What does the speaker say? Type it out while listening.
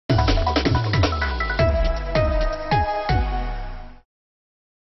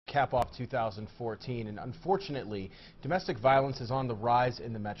cap off 2014, and unfortunately, domestic violence is on the rise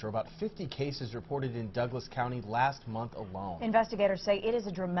in the metro. About 50 cases reported in Douglas County last month alone. Investigators say it is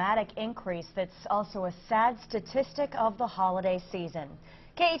a dramatic increase that's also a sad statistic of the holiday season.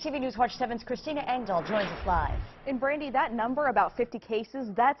 KETV News Watch 7's Christina Engdahl joins us live. And Brandy, that number, about 50 cases,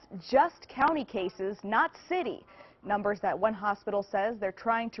 that's just county cases, not city. Numbers that one hospital says they're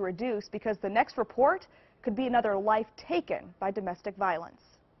trying to reduce because the next report could be another life taken by domestic violence.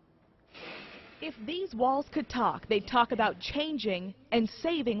 If these walls could talk, they'd talk about changing and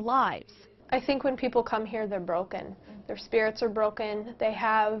saving lives. I think when people come here, they're broken. Their spirits are broken. They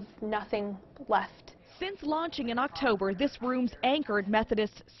have nothing left. Since launching in October, this room's anchored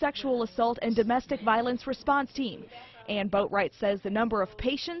Methodist sexual assault and domestic violence response team. Ann Boatwright says the number of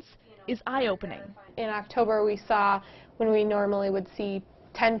patients is eye-opening. In October, we saw, when we normally would see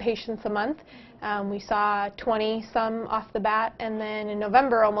 10 patients a month, we saw 20 some off the bat, and then in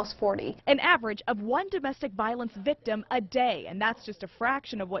November, almost 40. An average of one domestic violence victim a day, and that's just a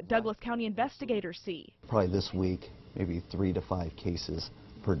fraction of what Douglas County investigators see. Probably this week, maybe 3 to 5 cases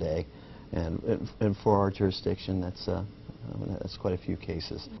per day. And for our jurisdiction, that's quite a few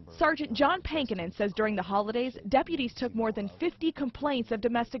cases. Sergeant John Pankinen says during the holidays, deputies took more than 50 complaints of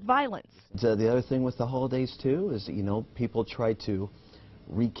domestic violence. The other thing with the holidays, too, is, people try to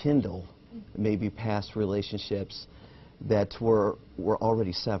rekindle maybe past relationships that were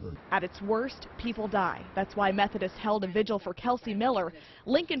already severed. At its worst, people die. That's why Methodists held a vigil for Kelsey Miller.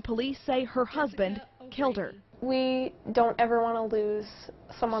 Lincoln police say her husband killed her. We don't ever want to lose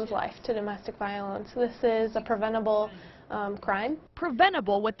someone's life to domestic violence. This is a preventable crime.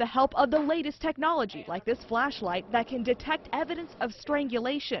 Preventable with the help of the latest technology, like this flashlight that can detect evidence of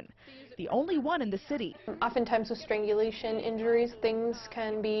strangulation. The only one in the city. Oftentimes with strangulation injuries, things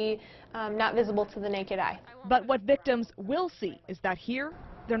can be not visible to the naked eye. But what victims will see is that here,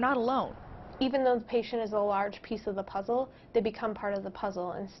 they're not alone. Even though the patient is a large piece of the puzzle, they become part of the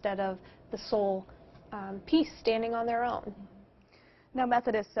puzzle instead of the sole piece standing on their own. Now,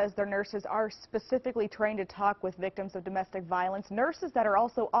 Methodist says their nurses are specifically trained to talk with victims of domestic violence, nurses that are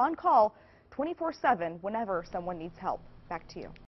also on call 24/7 whenever someone needs help. Back to you.